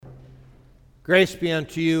Grace be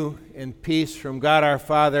unto you and peace from God our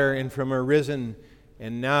Father and from our risen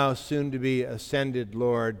and now soon to be ascended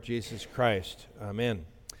Lord Jesus Christ. Amen.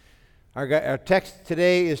 Our text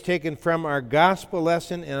today is taken from our gospel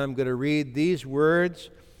lesson, and I'm going to read these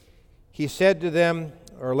words. He said to them,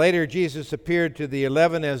 or later Jesus appeared to the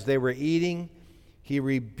 11 as they were eating. He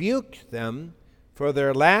rebuked them for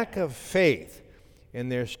their lack of faith and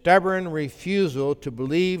their stubborn refusal to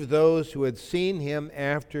believe those who had seen him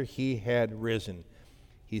after he had risen.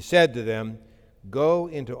 He said to them, "Go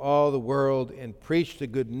into all the world and preach the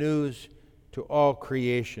good news to all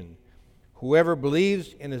creation. Whoever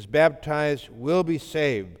believes and is baptized will be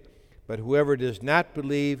saved, but whoever does not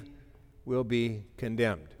believe will be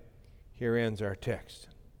condemned." Here ends our text.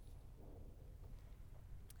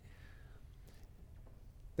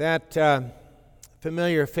 That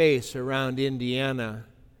familiar face around Indiana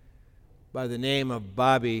by the name of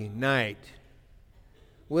Bobby Knight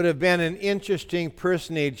would have been an interesting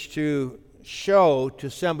personage to show to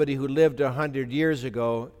somebody who lived 100 years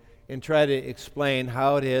ago and try to explain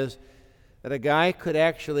how it is that a guy could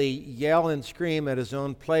actually yell and scream at his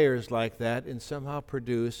own players like that and somehow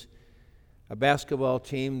produce a basketball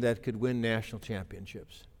team that could win national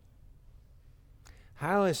championships.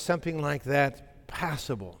 How is something like that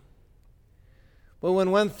possible? Well,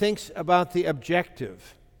 when one thinks about the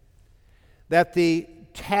objective, that the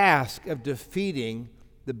task of defeating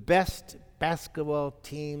the best basketball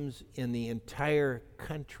teams in the entire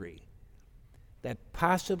country, that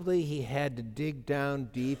possibly he had to dig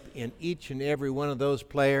down deep in each and every one of those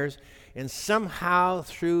players, and somehow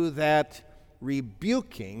through that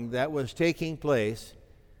rebuking that was taking place,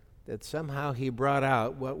 that somehow he brought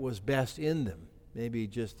out what was best in them. Maybe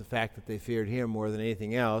just the fact that they feared him more than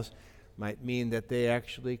anything else might mean that they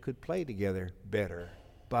actually could play together better.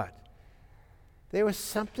 But there was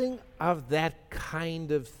something of that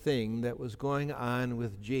kind of thing that was going on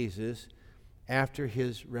with Jesus after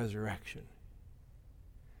his resurrection.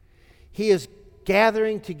 He is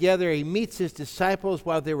gathering together, he meets his disciples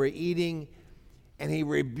while they were eating, and he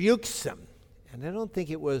rebukes them. And I don't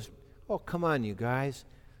think it was, "Oh, come on, you guys."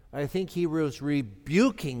 I think he was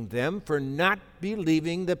rebuking them for not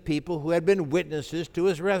believing the people who had been witnesses to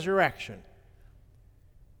his resurrection.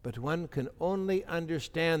 But one can only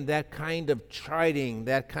understand that kind of chiding,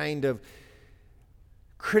 that kind of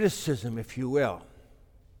criticism, if you will,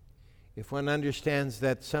 if one understands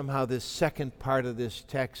that somehow this second part of this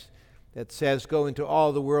text that says, "Go into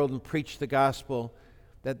all the world and preach the gospel,"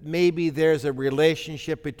 that maybe there's a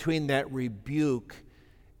relationship between that rebuke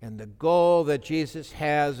and the goal that Jesus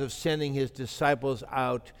has of sending his disciples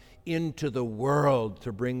out into the world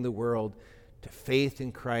to bring the world to faith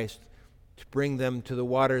in Christ, to bring them to the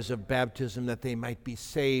waters of baptism that they might be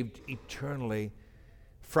saved eternally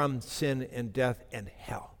from sin and death and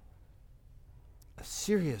hell. A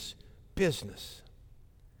serious business.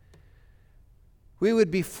 We would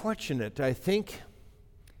be fortunate, I think,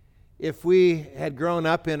 if we had grown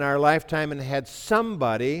up in our lifetime and had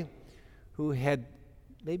somebody who had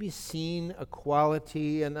maybe seen a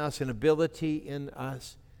quality in us, an ability in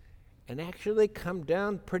us, and actually come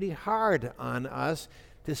down pretty hard on us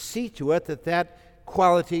to see to it that that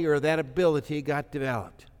quality or that ability got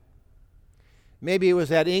developed. Maybe it was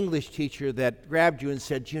that English teacher that grabbed you and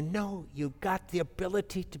said, "You know, you got the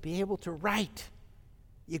ability to be able to write.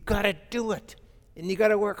 You got to do it, and you got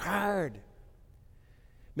to work hard."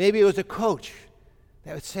 Maybe it was a coach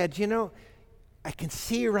that said, "You know, I can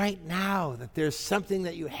see right now that there's something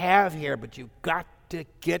that you have here, but you've got to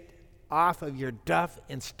get off of your duff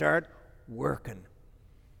and start working."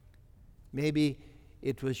 Maybe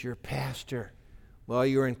it was your pastor while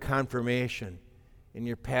you were in confirmation, and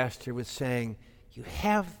your pastor was saying, "You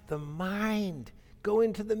have the mind. Go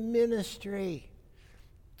into the ministry.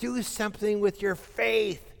 Do something with your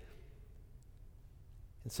faith."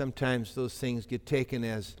 And sometimes those things get taken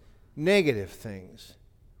as negative things,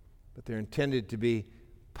 but they're intended to be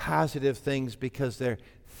positive things because they're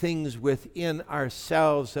things within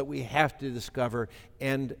ourselves that we have to discover,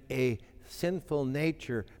 and a sinful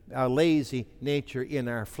nature, a lazy nature in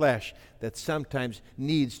our flesh that sometimes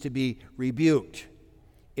needs to be rebuked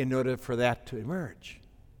in order for that to emerge.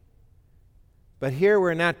 But here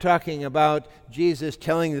we're not talking about Jesus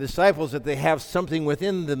telling the disciples that they have something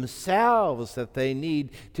within themselves that they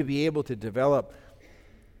need to be able to develop.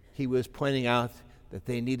 He was pointing out that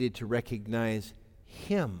they needed to recognize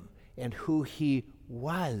him and who he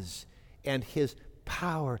was and his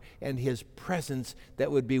power and his presence that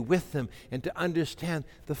would be with them, and to understand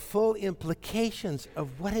the full implications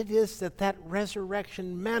of what it is that that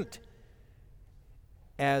resurrection meant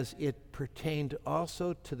as it pertained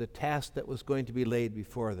also to the task that was going to be laid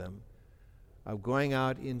before them of going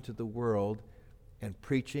out into the world and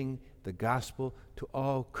preaching the gospel to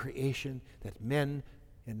all creation, that men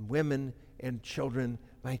and women and children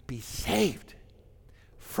might be saved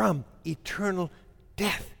from eternal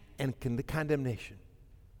death and condemnation.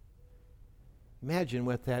 Imagine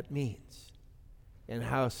what that means and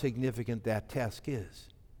how significant that task is.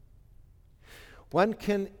 One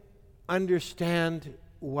can understand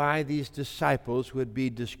why these disciples would be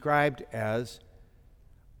described as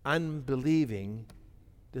unbelieving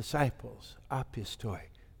disciples, apistoi,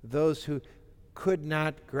 those who could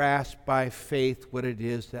not grasp by faith what it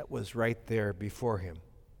is that was right there before him.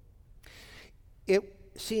 It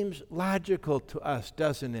seems logical to us,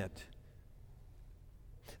 doesn't it,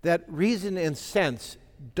 that reason and sense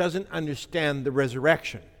doesn't understand the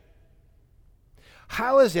resurrection.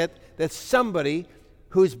 How is it that somebody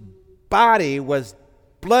whose body was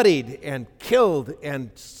bloodied and killed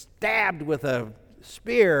and stabbed with a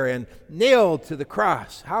spear and nailed to the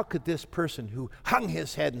cross, how could this person who hung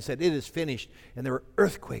his head and said, "It is finished," and there were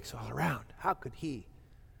earthquakes all around, how could he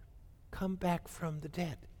come back from the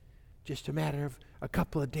dead just a matter of a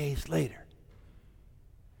couple of days later?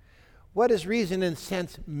 What does reason and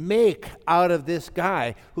sense make out of this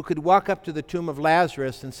guy who could walk up to the tomb of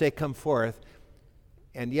Lazarus and say, "Come forth,"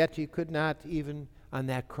 and yet he could not even on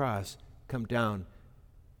that cross come down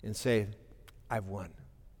and say, "I've won"?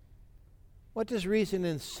 What does reason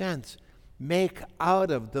and sense make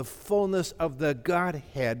out of the fullness of the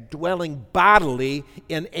Godhead dwelling bodily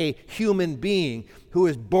in a human being who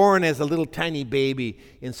is born as a little tiny baby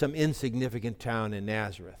in some insignificant town in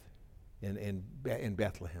Nazareth, in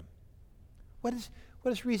Bethlehem? What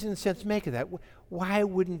does reason and sense make of that? Why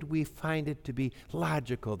wouldn't we find it to be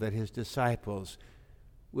logical that his disciples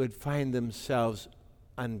would find themselves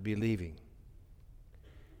unbelieving?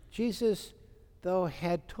 Jesus, though,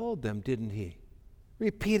 had told them, didn't he,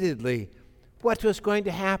 repeatedly, what was going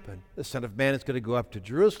to happen. The Son of Man is going to go up to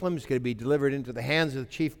Jerusalem. He's going to be delivered into the hands of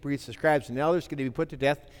the chief priests, the scribes, and elders. He's going to be put to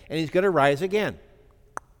death, and he's going to rise again.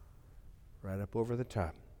 Right up over the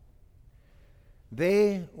top.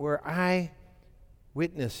 They were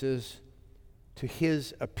eyewitnesses to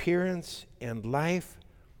his appearance and life,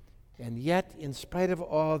 and yet, in spite of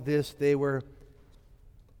all this, they were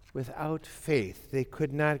without faith. They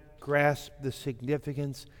could not grasp the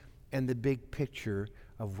significance and the big picture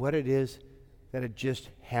of what it is that had just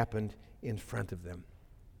happened in front of them.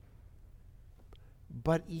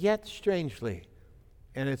 But yet, strangely,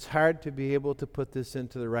 and it's hard to be able to put this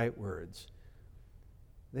into the right words,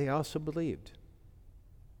 they also believed.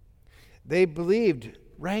 They believed,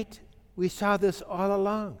 right? We saw this all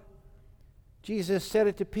along. Jesus said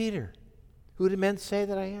it to Peter, "Who do men say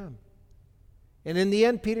that I am?" And in the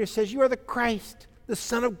end, Peter says, "You are the Christ, the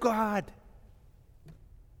Son of God."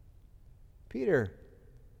 Peter,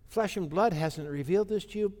 flesh and blood hasn't revealed this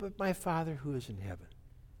to you, but my Father who is in heaven.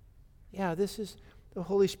 Yeah, this is the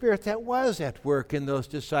Holy Spirit that was at work in those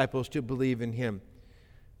disciples to believe in him.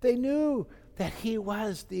 They knew that he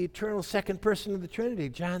was the eternal second person of the Trinity.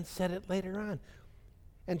 John said it later on.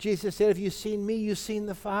 And Jesus said, "If you've seen me, you've seen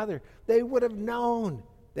the Father." They would have known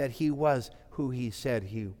that he was who he said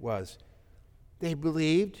he was. They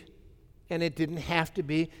believed, and it didn't have to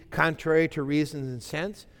be contrary to reason and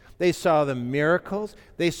sense. They saw the miracles.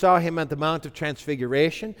 They saw him at the Mount of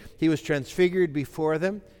Transfiguration. He was transfigured before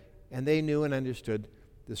them, and they knew and understood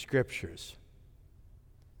the Scriptures.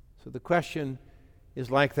 So the question is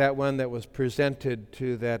like that one that was presented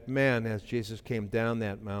to that man as Jesus came down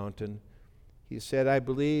that mountain. He said, "I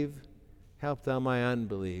believe, help thou my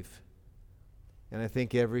unbelief." And I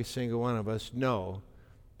think every single one of us know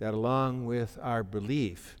that along with our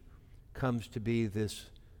belief comes to be this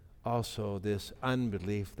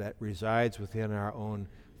unbelief that resides within our own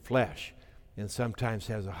flesh and sometimes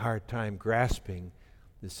has a hard time grasping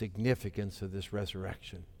the significance of this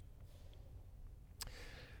resurrection.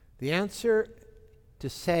 The answer to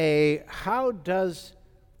say, how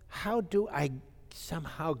do I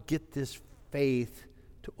somehow get this faith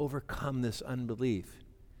to overcome this unbelief?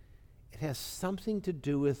 It has something to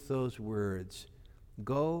do with those words,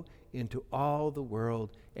 "Go into all the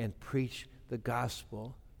world and preach the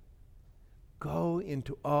gospel." Go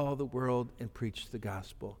into all the world and preach the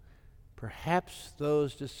gospel. Perhaps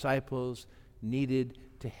those disciples needed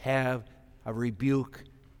to have a rebuke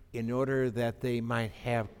in order that they might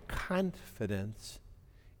have confidence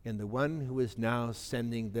in the one who is now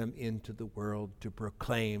sending them into the world to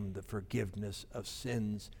proclaim the forgiveness of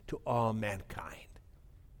sins to all mankind.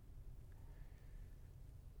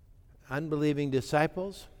 Unbelieving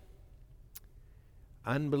disciples,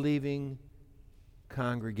 unbelieving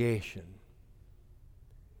congregation.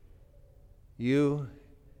 You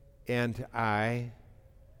and I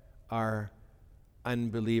are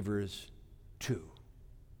unbelievers too.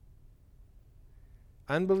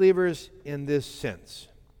 Unbelievers in this sense.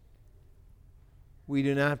 We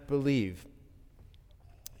do not believe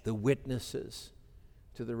the witnesses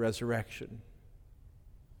to the resurrection.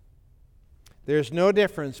 There's no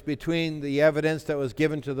difference between the evidence that was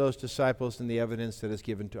given to those disciples and the evidence that is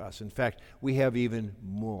given to us. In fact, we have even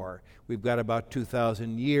more. We've got about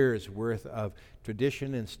 2,000 years worth of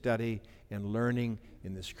tradition and study and learning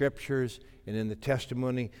in the Scriptures and in the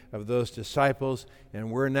testimony of those disciples,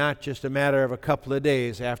 and we're not just a matter of a couple of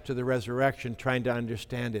days after the resurrection trying to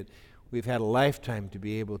understand it. We've had a lifetime to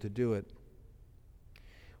be able to do it.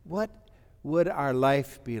 What would our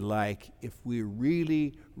life be like if we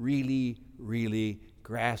really, really, really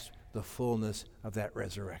grasp the fullness of that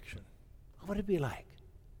resurrection? What would it be like?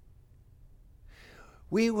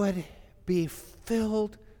 We would be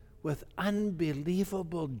filled with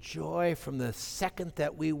unbelievable joy from the second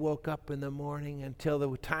that we woke up in the morning until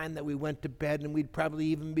the time that we went to bed, and we'd probably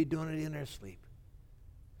even be doing it in our sleep.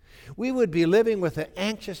 We would be living with an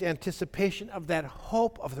anxious anticipation of that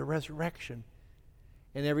hope of the resurrection.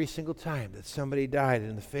 And every single time that somebody died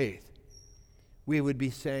in the faith, we would be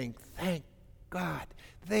saying, thank God,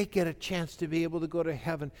 they get a chance to be able to go to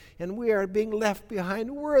heaven, and we are being left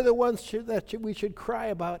behind. We're the ones that we should cry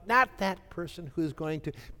about, not that person who's going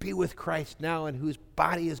to be with Christ now and whose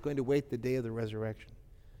body is going to wait the day of the resurrection.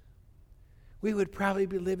 We would probably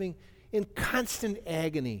be living in constant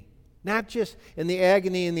agony, not just in the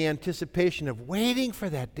agony and the anticipation of waiting for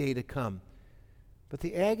that day to come, but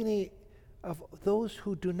the agony of those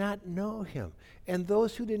who do not know him, and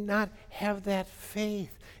those who did not have that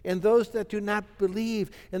faith, and those that do not believe,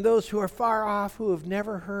 and those who are far off who have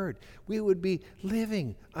never heard. We would be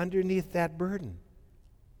living underneath that burden.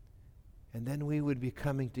 And then we would be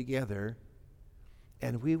coming together,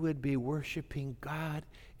 and we would be worshiping God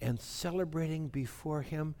and celebrating before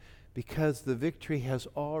him, because the victory has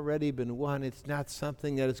already been won. It's not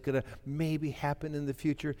something that is going to maybe happen in the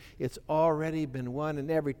future. It's already been won, and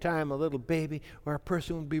every time a little baby or a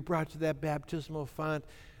person would be brought to that baptismal font,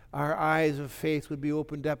 our eyes of faith would be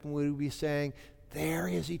opened up, and we would be saying, there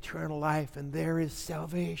is eternal life, and there is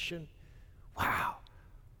salvation. Wow.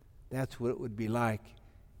 That's what it would be like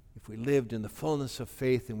if we lived in the fullness of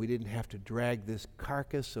faith and we didn't have to drag this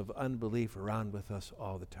carcass of unbelief around with us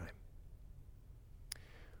all the time.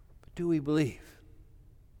 Do we believe?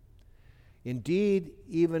 Indeed,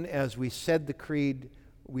 even as we said the creed,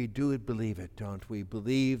 we do believe it, don't we?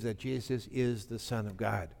 Believe that Jesus is the Son of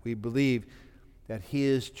God. We believe that he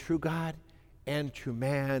is true God and true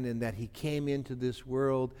man, and that he came into this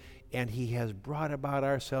world and he has brought about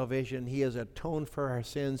our salvation. He has atoned for our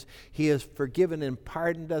sins. He has forgiven and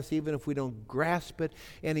pardoned us even if we don't grasp it.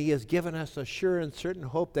 And he has given us a sure and certain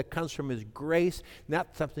hope that comes from his grace,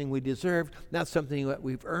 not something we deserved, not something that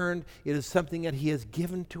we've earned. It is something that he has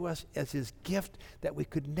given to us as his gift that we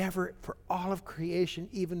could never, for all of creation,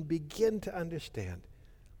 even begin to understand.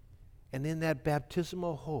 And in that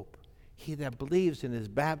baptismal hope, he that believes and is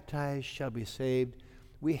baptized shall be saved.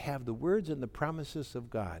 We have the words and the promises of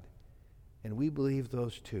God, and we believe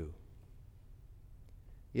those too.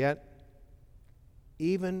 Yet,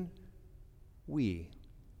 even we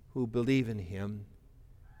who believe in him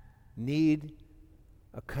need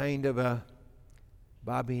a kind of a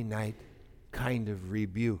Bobby Knight kind of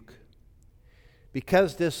rebuke,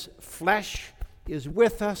 because this flesh is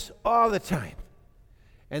with us all the time,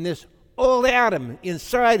 and this old Adam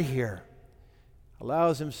inside here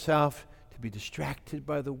allows himself to be distracted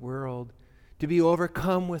by the world, to be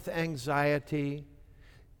overcome with anxiety,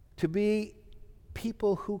 to be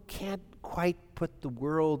people who can't quite put the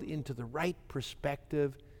world into the right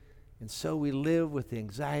perspective. And so we live with the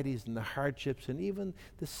anxieties and the hardships and even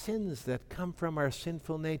the sins that come from our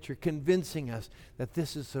sinful nature, convincing us that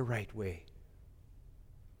this is the right way.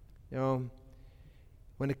 You know,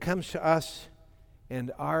 when it comes to us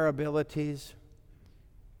and our abilities,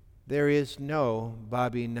 there is no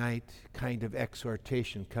Bobby Knight kind of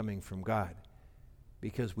exhortation coming from God,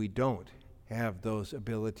 because we don't have those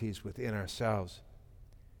abilities within ourselves.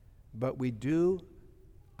 But we do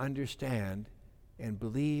understand and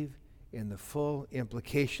believe in the full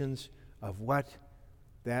implications of what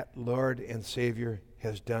that Lord and Savior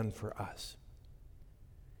has done for us.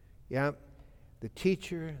 Yeah, the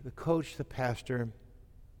teacher, the coach, the pastor,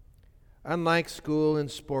 unlike school and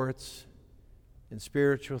sports and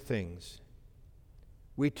spiritual things,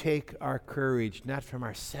 we take our courage not from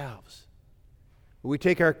ourselves. We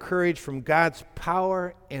take our courage from God's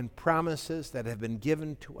power and promises that have been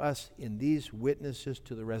given to us in these witnesses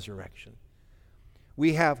to the resurrection.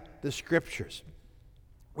 We have the Scriptures.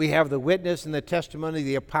 We have the witness and the testimony of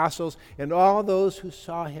the apostles and all those who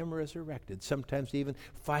saw him resurrected, sometimes even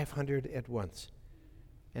 500 at once.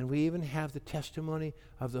 And we even have the testimony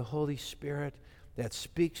of the Holy Spirit that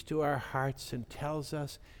speaks to our hearts and tells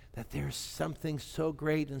us that there's something so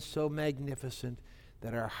great and so magnificent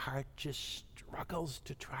that our heart just struggles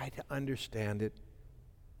to try to understand it.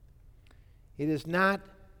 It is not,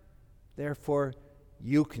 therefore,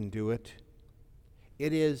 you can do it.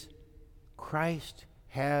 It is Christ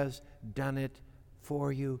has done it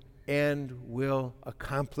for you and will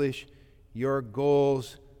accomplish your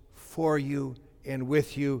goals for you and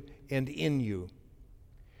with you and in you.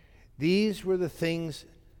 These were the things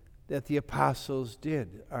that the apostles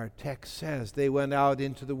did. Our text says they went out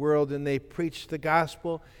into the world and they preached the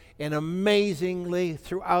gospel, and amazingly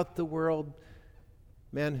throughout the world,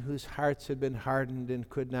 men whose hearts had been hardened and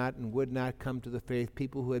could not and would not come to the faith,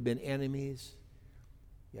 people who had been enemies,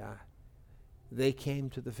 they came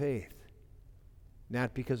to the faith.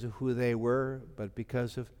 Not because of who they were, but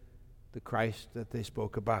because of the Christ that they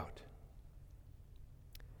spoke about.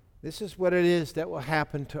 This is what it is that will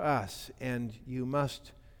happen to us, and you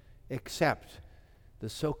must accept the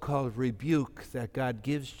so-called rebuke that God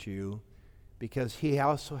gives to you, because he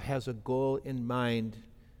also has a goal in mind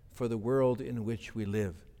for the world in which we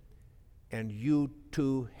live. And you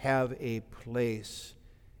too have a place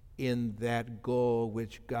in that goal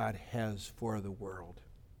which God has for the world.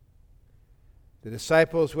 The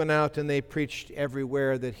disciples went out and they preached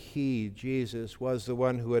everywhere that he, Jesus, was the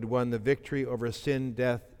one who had won the victory over sin,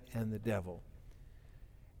 death, and the devil.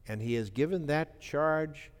 And he has given that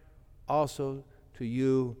charge also to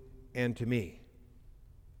you and to me.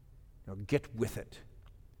 Now get with it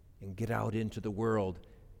and get out into the world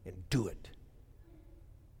and do it.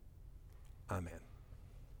 Amen.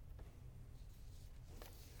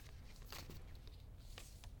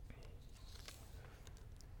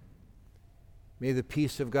 May the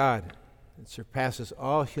peace of God that surpasses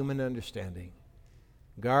all human understanding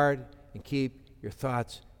guard and keep your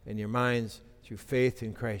thoughts and your minds through faith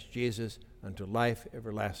in Christ Jesus unto life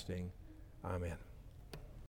everlasting. Amen.